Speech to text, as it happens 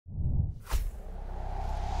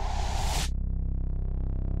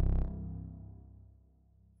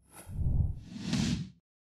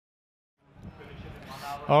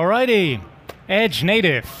Alrighty, Edge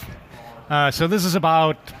native. So this is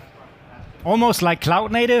about almost like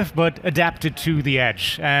cloud native, but adapted to the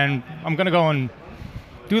edge. And I'm going to go and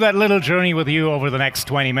do that little journey with you over the next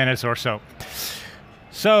 20 minutes or so.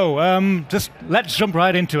 So just let's jump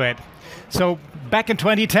right into it. So back in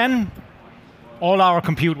 2010, all our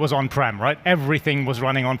compute was on-prem, right? Everything was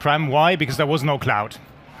running on-prem. Why? Because there was no cloud.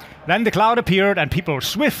 Then the cloud appeared and people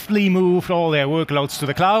swiftly moved all their workloads to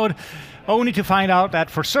the cloud, only to find out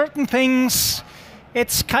that for certain things,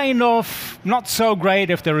 it's kind of not so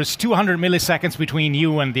great if there is 200 milliseconds between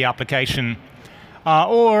you and the application.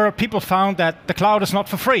 Or people found that the cloud is not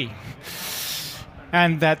for free.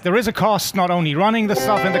 And that there is a cost not only running the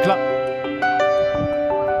stuff in the cloud.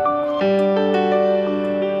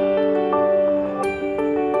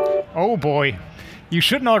 Oh boy, you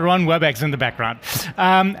should not run WebEx in the background.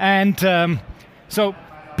 So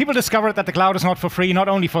people discovered that the cloud is not for free, not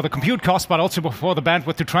only for the compute cost, but also for the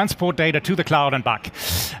bandwidth to transport data to the cloud and back.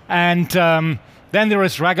 And then there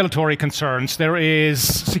is regulatory concerns, there is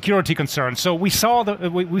security concerns. So we've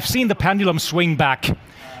seen the pendulum swing back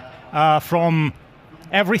from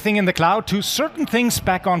everything in the cloud to certain things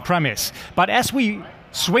back on premise. But as we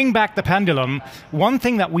swing back the pendulum, one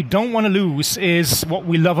thing that we don't want to lose is what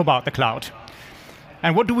we love about the cloud.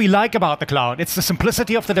 And what do we like about the cloud? It's the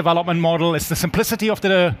simplicity of the development model, it's the simplicity of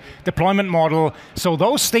the deployment model. So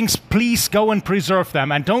those things, please go and preserve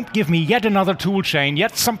them, and don't give me yet another tool chain,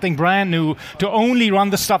 yet something brand new to only run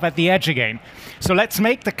the stuff at the edge again. So let's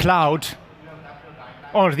make the cloud,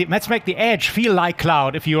 let's make the edge feel like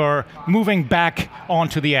cloud if you're moving back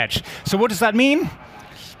onto the edge. So what does that mean?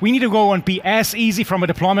 We need to go and be as easy from a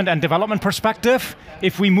deployment and development perspective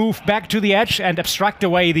if we move back to the edge and abstract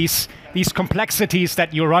away these complexities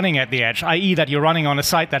that you're running at the edge, i.e. that you're running on a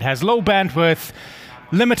site that has low bandwidth,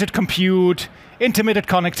 limited compute, intermittent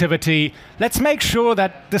connectivity. Let's make sure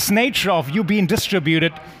that this nature of you being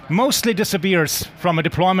distributed mostly disappears from a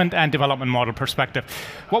deployment and development model perspective.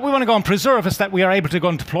 What we want to go and preserve is that we are able to go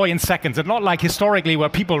and deploy in seconds, and not like historically where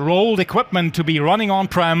people rolled equipment to be running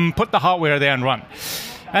on-prem, put the hardware there and run.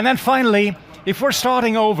 And then finally, if we're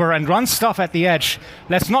starting over and run stuff at the edge,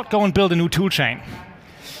 let's not go and build a new tool chain.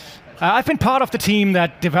 I've been part of the team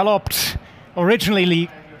that developed originally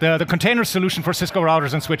the container solution for Cisco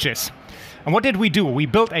routers and switches. And what did we do? We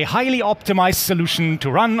built a highly optimized solution to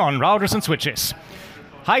run on routers and switches.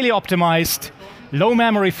 Highly optimized, low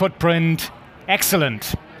memory footprint,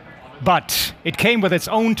 excellent. But it came with its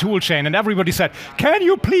own tool chain, and everybody said, can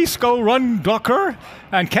you please go run Docker?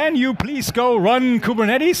 And can you please go run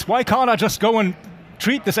Kubernetes? Why can't I just go and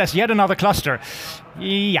treat this as yet another cluster?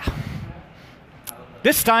 Yeah.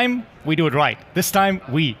 This time, we do it right. This time,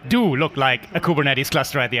 we do look like a Kubernetes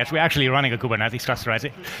cluster at the edge. We're actually running a Kubernetes cluster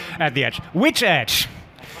at the edge. Which edge?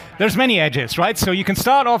 There's many edges, right? So you can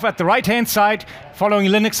start off at the right-hand side, following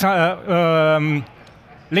Linux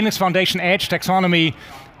Foundation Edge taxonomy.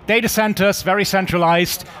 Data centers, very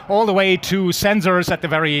centralized, all the way to sensors at the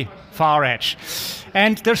very far edge.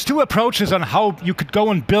 And there's two approaches on how you could go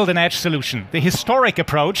and build an edge solution. The historic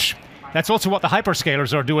approach, that's also what the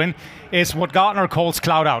hyperscalers are doing, is what Gartner calls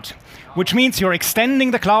cloud out, which means you're extending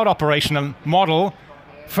the cloud operational model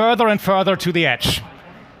further and further to the edge.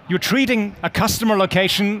 You're treating a customer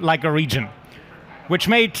location like a region, which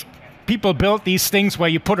made people build these things where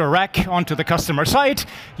you put a rack onto the customer site,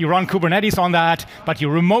 you run Kubernetes on that, but you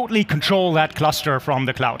remotely control that cluster from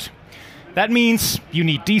the cloud. That means you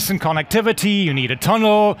need decent connectivity, you need a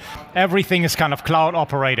tunnel, everything is kind of cloud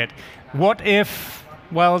operated. What if,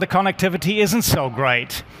 well, the connectivity isn't so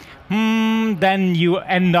great? Then you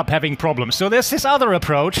end up having problems. So there's this other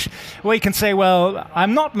approach where you can say, well,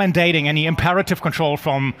 I'm not mandating any imperative control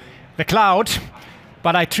from the cloud,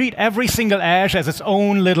 but I treat every single edge as its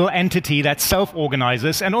own little entity that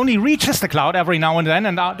self-organizes and only reaches the cloud every now and then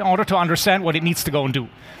in order to understand what it needs to go and do.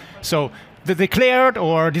 So the declared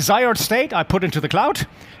or desired state I put into the cloud,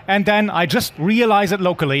 and then I just realize it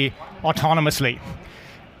locally, autonomously.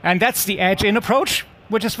 And that's the edge-in approach,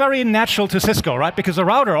 which is very natural to Cisco, right? Because the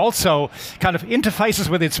router also kind of interfaces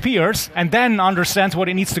with its peers and then understands what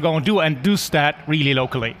it needs to go and does that really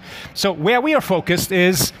locally. So where we are focused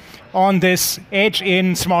is on this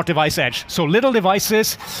edge-in smart device edge. So little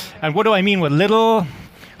devices, and what do I mean with little?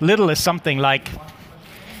 Little is something like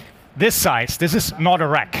this size. This is not a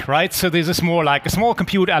rack, right? So this is more like a small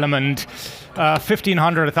compute element,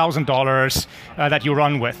 $1,500, $1,000 that you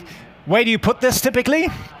run with. Where do you put this typically?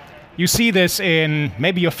 You see this in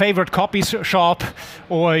maybe your favorite copy shop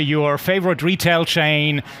or your favorite retail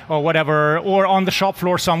chain or whatever, or on the shop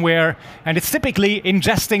floor somewhere. And it's typically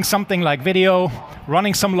ingesting something like video,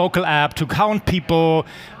 running some local app to count people,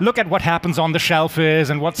 look at what happens on the shelf is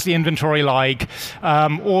and what's the inventory like,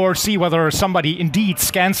 or see whether somebody indeed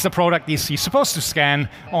scans the product he's supposed to scan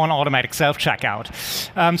on automatic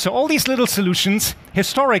self-checkout. So all these little solutions,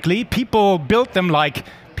 historically, people built them like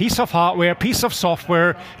piece of hardware, piece of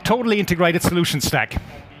software, totally integrated solution stack.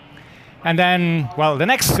 And then, well, the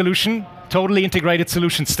next solution, totally integrated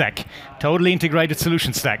solution stack. Totally integrated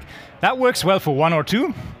solution stack. That works well for 1 or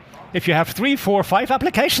 2. If you have 3, 4, 5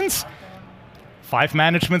 applications, 5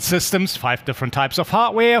 management systems, 5 different types of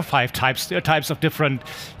hardware, 5 types of different,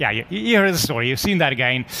 yeah, you hear the story, you've seen that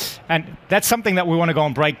again. And that's something that we want to go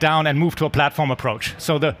and break down and move to a platform approach.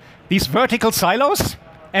 So these vertical silos,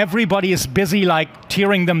 everybody is busy like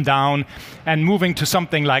tearing them down and moving to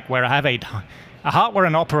something like where I have a hardware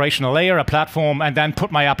and operational layer, a platform, and then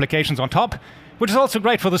put my applications on top, which is also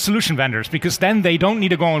great for the solution vendors because then they don't need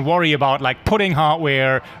to go and worry about like putting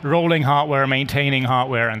hardware, rolling hardware, maintaining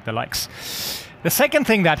hardware, and the likes. The second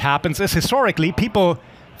thing that happens is historically people,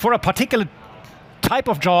 for a particular type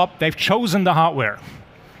of job, they've chosen the hardware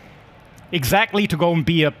exactly to go and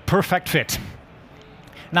be a perfect fit.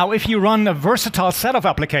 Now, if you run a versatile set of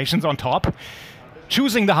applications on top,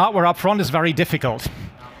 choosing the hardware up front is very difficult.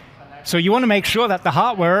 So you want to make sure that the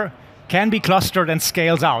hardware can be clustered and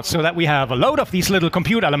scales out so that we have a load of these little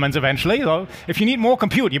compute elements eventually. So if you need more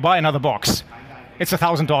compute, you buy another box. It's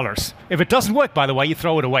 $1,000. If it doesn't work, by the way, you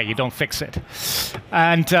throw it away, you don't fix it.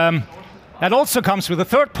 And that also comes with a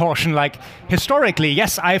third portion, like historically,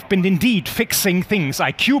 yes, I've been indeed fixing things.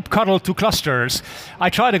 I cube cuddle to clusters. I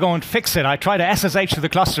try to go and fix it. I try to SSH to the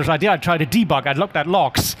clusters. I try to debug. I looked at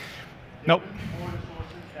logs. Nope.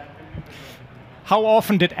 How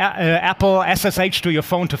often did Apple SSH to your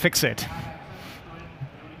phone to fix it?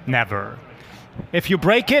 Never. If you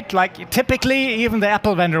break it, like typically even the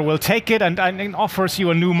Apple vendor will take it and offers you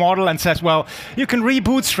a new model and says, well, you can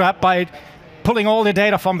rebootstrap by pulling all the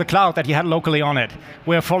data from the cloud that you had locally on it.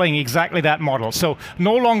 We're following exactly that model. So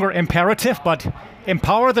no longer imperative, but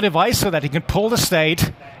empower the device so that it can pull the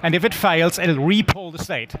state, and if it fails, it'll re-pull the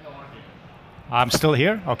state. I'm still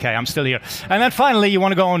here? Okay, I'm still here. And then finally, you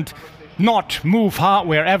want to go and not move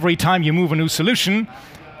hardware every time you move a new solution,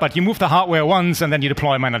 but you move the hardware once and then you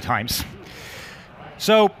deploy many times.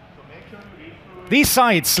 So these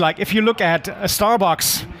sites, like if you look at a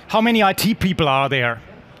Starbucks, how many IT people are there?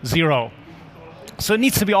 0. So it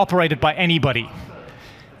needs to be operated by anybody.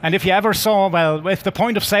 And if you ever saw, well, if the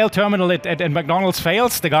point of sale terminal at McDonald's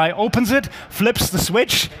fails, the guy opens it, flips the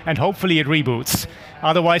switch, and hopefully it reboots.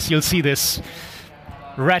 Otherwise, you'll see this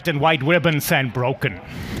red and white ribbon saying broken.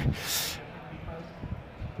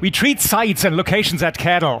 We treat sites and locations as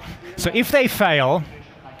cattle. So if they fail,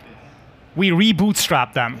 we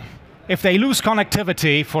rebootstrap them. If they lose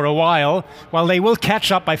connectivity for a while, well, they will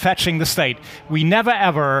catch up by fetching the state. We never,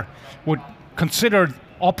 ever would consider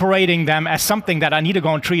operating them as something that I need to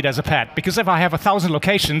go and treat as a pet. Because if I have 1,000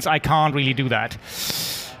 locations, I can't really do that.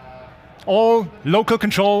 All local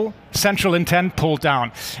control, central intent pulled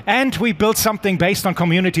down. And we built something based on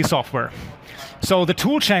community software. So the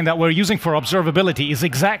toolchain that we're using for observability is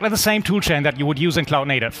exactly the same toolchain that you would use in Cloud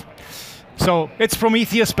Native. So it's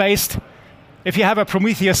Prometheus-based. If you have a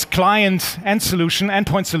Prometheus client end solution,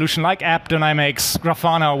 endpoint solution like App Dynamics,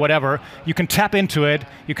 Grafana, or whatever, you can tap into it,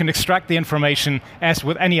 you can extract the information as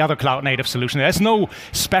with any other cloud native solution. There's no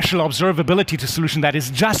special observability to solution that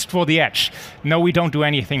is just for the edge. No, we don't do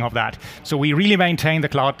anything of that. So we really maintain the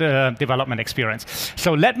cloud development experience.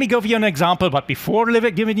 So let me give you an example, but before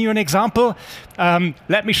giving you an example,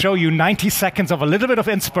 let me show you 90 seconds of a little bit of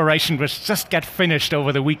inspiration which just got finished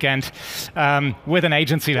over the weekend with an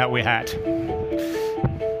agency that we had.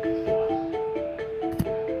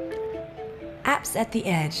 Apps at the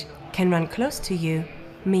edge can run close to you,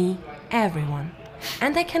 me, everyone.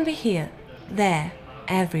 And they can be here, there,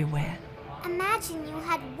 everywhere. Imagine you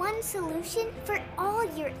had one solution for all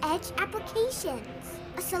your edge applications.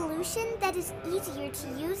 A solution that is easier to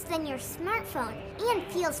use than your smartphone and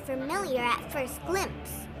feels familiar at first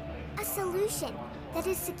glimpse. A solution that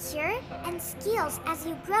is secure and scales as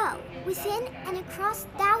you grow, within and across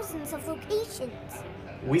thousands of locations.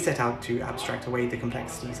 We set out to abstract away the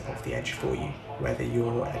complexities of the edge for you, whether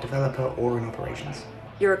you're a developer or in operations.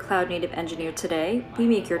 You're a cloud-native engineer today, we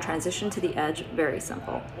make your transition to the edge very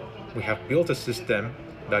simple. We have built a system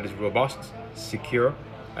that is robust, secure,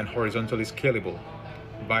 and horizontally scalable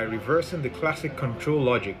by reversing the classic control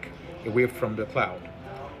logic away from the cloud.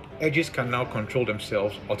 Edges can now control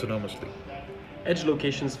themselves autonomously. Edge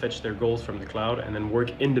locations fetch their goals from the cloud and then work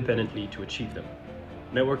independently to achieve them.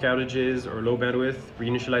 Network outages or low bandwidth,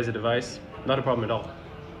 reinitialize a device, not a problem at all.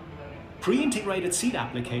 Pre-integrated seed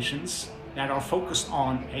applications that are focused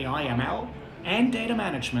on AI ML and data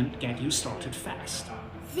management get you started fast.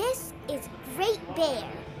 This is Great Bear,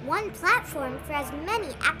 one platform for as many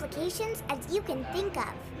applications as you can think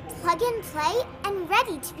of. Plug and play and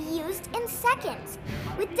ready to be used in seconds,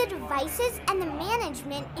 with the devices and the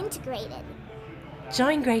management integrated.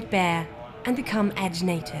 Join Great Bear and become Edge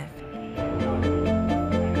native.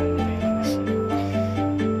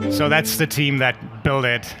 So that's the team that built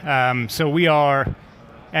it. So we are,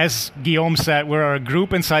 as Guillaume said, we're a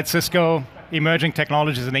group inside Cisco, emerging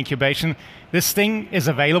technologies and incubation. This thing is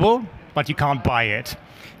available, but you can't buy it.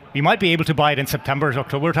 We might be able to buy it in September,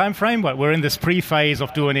 October timeframe, but we're in this pre-phase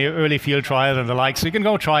of doing the early field trials and the like, so you can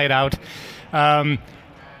go try it out.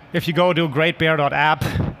 If you go to greatbear.app,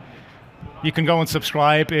 you can go and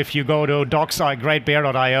subscribe. If you go to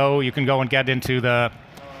docs.greatbear.io, you can go and get into the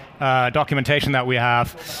documentation that we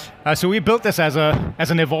have. So we built this as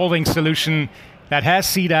an evolving solution that has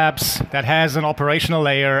seed apps, that has an operational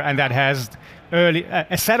layer, and that has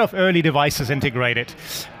a set of early devices integrated.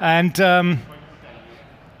 And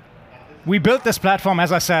we built this platform,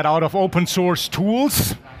 as I said, out of open source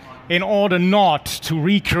tools in order not to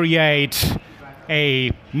recreate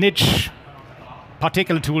a niche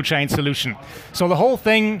particular toolchain solution. So the whole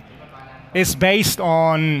thing is based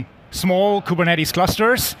on small Kubernetes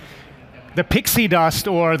clusters. The pixie dust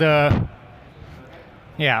or the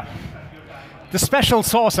special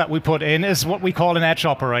sauce that we put in is what we call an edge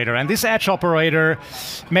operator. And this edge operator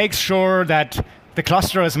makes sure that the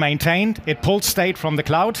cluster is maintained. It pulls state from the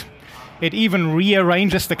cloud. It even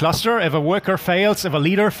rearranges the cluster. If a worker fails, if a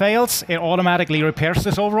leader fails, it automatically repairs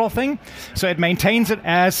this overall thing. So it maintains it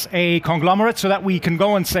as a conglomerate so that we can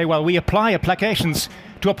go and say, well, we apply applications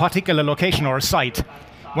to a particular location or a site.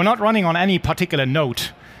 We're not running on any particular node.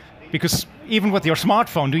 Because even with your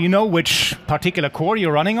smartphone, do you know which particular core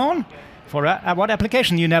you're running on? For what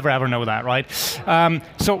application? You never ever know that, right?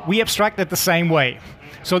 So we abstract it the same way.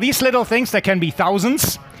 So these little things, there can be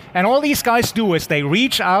thousands. And all these guys do is they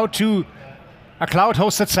reach out to a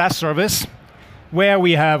cloud-hosted SaaS service where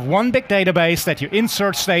we have one big database that you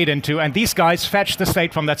insert state into, and these guys fetch the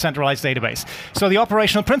state from that centralized database. So the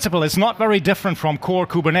operational principle is not very different from core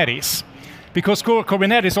Kubernetes. Because core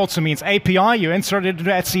Kubernetes also means API, you insert it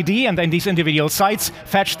into etcd, and then these individual sites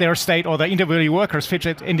fetch their state, or the individual workers fetch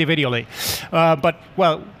it individually. But,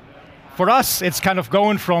 well, for us, it's kind of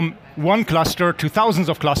going from one cluster to thousands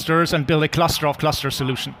of clusters and build a cluster of cluster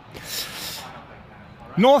solution.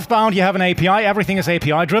 Northbound, you have an API. Everything is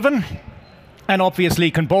API driven. And obviously,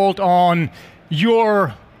 you can bolt on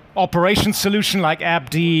your operations solution like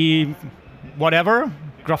AppD, whatever,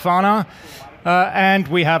 Grafana. And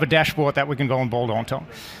we have a dashboard that we can go and bolt onto.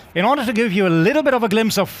 In order to give you a little bit of a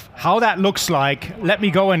glimpse of how that looks like, let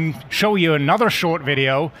me go and show you another short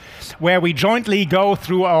video where we jointly go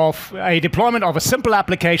through a deployment of a simple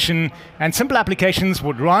application, and simple applications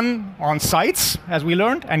would run on sites, as we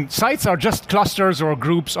learned, and sites are just clusters or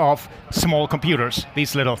groups of small computers,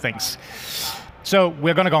 these little things. So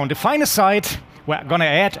we're going to go and define a site, we're going to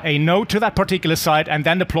add a node to that particular site, and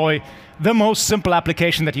then deploy the most simple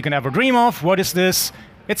application that you can ever dream of. What is this?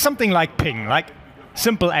 It's something like ping, like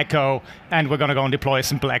simple echo, and we're going to go and deploy a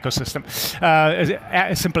simple echo system,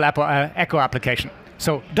 a simple echo application.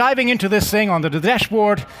 So diving into this thing onto the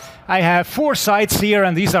dashboard, I have 4 sites here,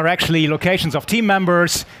 and these are actually locations of team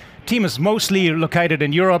members. Team is mostly located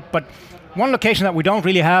in Europe, but one location that we don't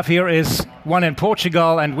really have here is one in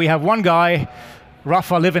Portugal, and we have one guy,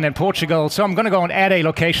 Rafa, living in Portugal. So I'm going to go and add a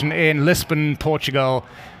location in Lisbon, Portugal,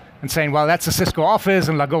 and saying, well, that's a Cisco office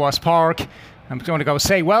in Lagoas Park. I'm going to go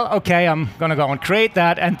say, well, okay, I'm going to go and create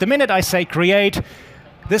that. And the minute I say create,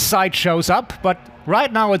 this site shows up. But right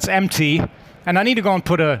now it's empty. And I need to go and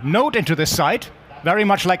put a node into this site, very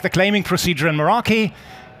much like the claiming procedure in Meraki.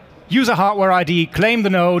 Use a hardware ID, claim the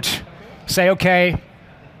node, say OK.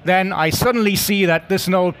 Then I suddenly see that this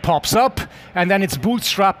node pops up. And then it's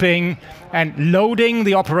bootstrapping and loading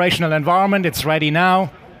the operational environment. It's ready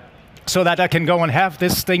now, so that I can go and have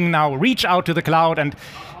this thing now reach out to the cloud and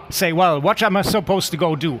say, well, what am I supposed to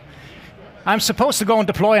go do? I'm supposed to go and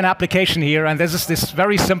deploy an application here, and this is this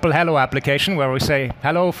very simple hello application where we say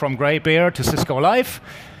hello from Grey Bear to Cisco Live,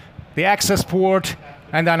 the access port,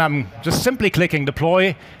 and then I'm just simply clicking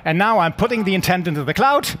deploy, and now I'm putting the intent into the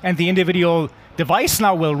cloud, and the individual device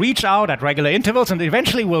now will reach out at regular intervals and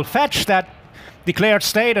eventually will fetch that declared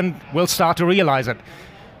state and will start to realize it.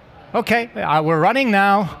 Okay, we're running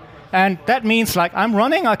now. And that means like I'm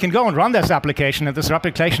running, I can go and run this application, and this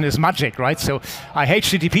application is magic, right? So I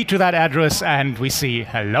HTTP to that address, and we see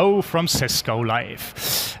hello from Cisco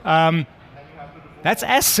Live. That's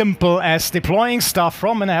as simple as deploying stuff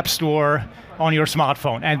from an app store on your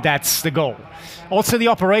smartphone, and that's the goal. Also, the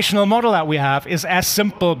operational model that we have is as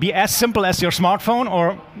simple as your smartphone,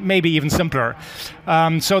 or maybe even simpler,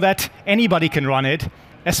 so that anybody can run it,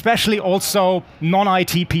 especially also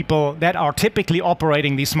non-IT people that are typically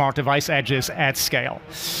operating these smart device edges at scale.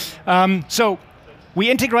 So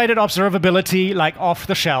we integrated observability like off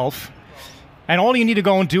the shelf, and all you need to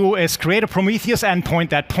go and do is create a Prometheus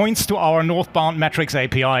endpoint that points to our northbound metrics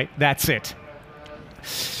API. That's it.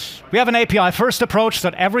 We have an API-first approach,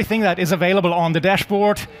 so that everything that is available on the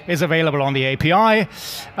dashboard is available on the API.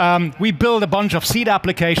 We build a bunch of seed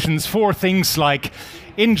applications for things like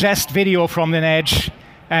ingest video from an edge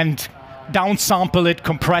and downsample it,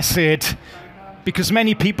 compress it, because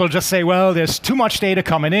many people just say, well, there's too much data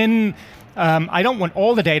coming in. I don't want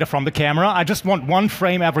all the data from the camera. I just want one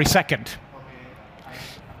frame every second.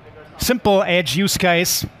 Simple edge use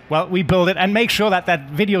case, well, we build it and make sure that that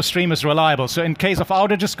video stream is reliable. So in case of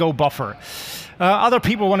outages, go buffer. Other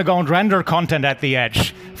people want to go and render content at the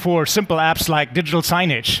edge for simple apps like digital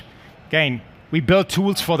signage. Again, we build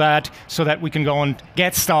tools for that so that we can go and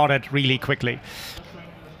get started really quickly.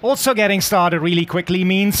 Also getting started really quickly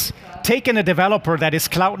means taking a developer that is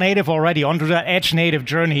cloud native already onto the edge native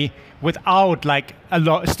journey without like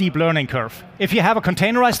a steep learning curve. If you have a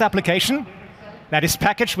containerized application that is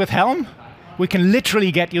packaged with Helm, we can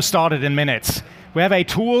literally get you started in minutes. We have a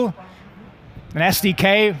tool, an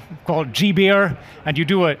SDK called gbear, and you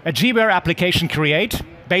do a gbear application create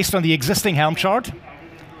based on the existing Helm chart.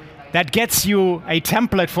 That gets you a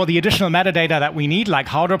template for the additional metadata that we need, like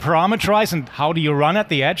how to parameterize and how do you run at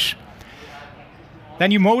the edge.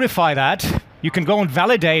 Then you modify that. You can go and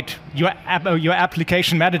validate your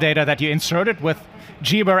application metadata that you inserted with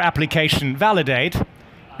gbear application validate.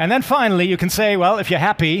 And then finally, you can say, well, if you're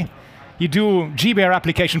happy, you do gbear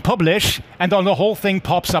application publish, and then the whole thing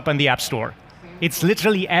pops up in the App Store. It's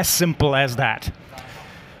literally as simple as that.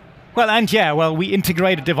 Well, and yeah, well, we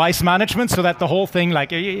integrated device management so that the whole thing,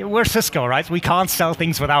 like, we're Cisco, right? We can't sell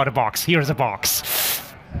things without a box. Here's a box.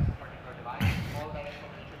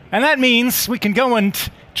 And that means we can go and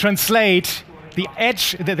translate the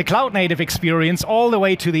edge, the cloud-native experience all the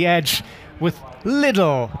way to the edge with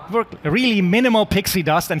really minimal pixie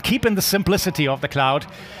dust, and keeping the simplicity of the cloud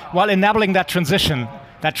while enabling that transition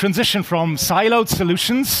from siloed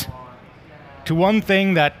solutions to one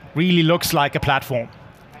thing that really looks like a platform,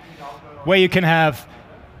 where you can have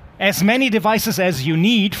as many devices as you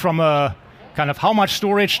need from a kind of how much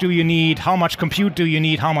storage do you need, how much compute do you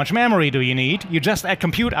need, how much memory do you need. You just add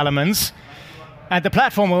compute elements, and the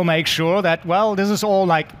platform will make sure that, well, this is all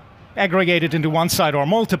like aggregated into one side or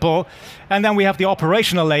multiple, and then we have the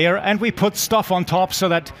operational layer, and we put stuff on top so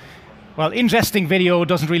that, well, ingesting video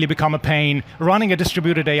doesn't really become a pain, running a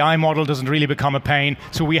distributed AI model doesn't really become a pain,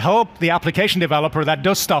 so we help the application developer that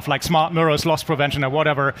does stuff like smart mirrors, loss prevention, or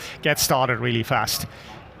whatever, get started really fast.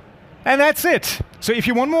 And that's it. So if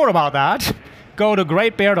you want more about that, go to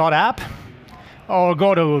greatbear.app, or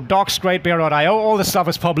go to docs.greatbear.io, all the stuff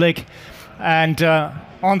is public, and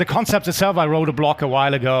on the concept itself, I wrote a blog a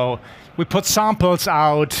while ago. We put samples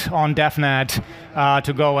out on DevNet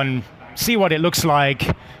to go and see what it looks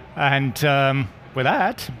like. And with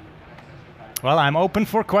that, well, I'm open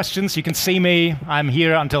for questions. You can see me. I'm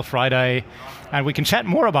here until Friday. And we can chat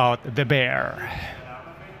more about the bear.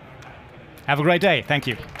 Have a great day. Thank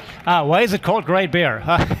you. Why is it called Great Bear?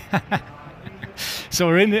 So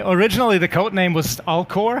originally, the code name was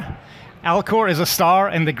Alcor. Alcor is a star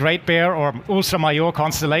in the Great Bear or Ursa Major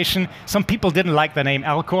constellation. Some people didn't like the name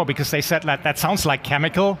Alcor because they said that sounds like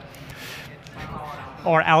chemical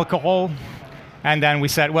or alcohol. And then we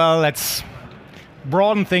said, well, let's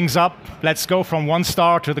broaden things up. Let's go from one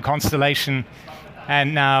star to the constellation.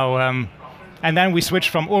 And now, and then we switched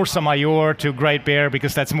from Ursa Major to Great Bear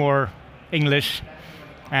because that's more English.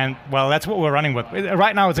 And, well, that's what we're running with.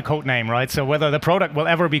 Right now, it's a code name, right? So whether the product will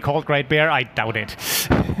ever be called Great Bear, I doubt it.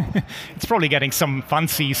 It's probably getting some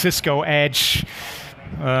fancy Cisco Edge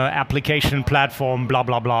application platform, blah,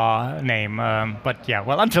 blah, blah name. But, yeah,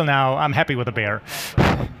 well, until now, I'm happy with the bear.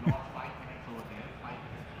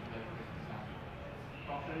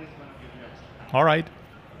 All right.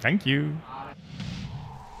 Thank you.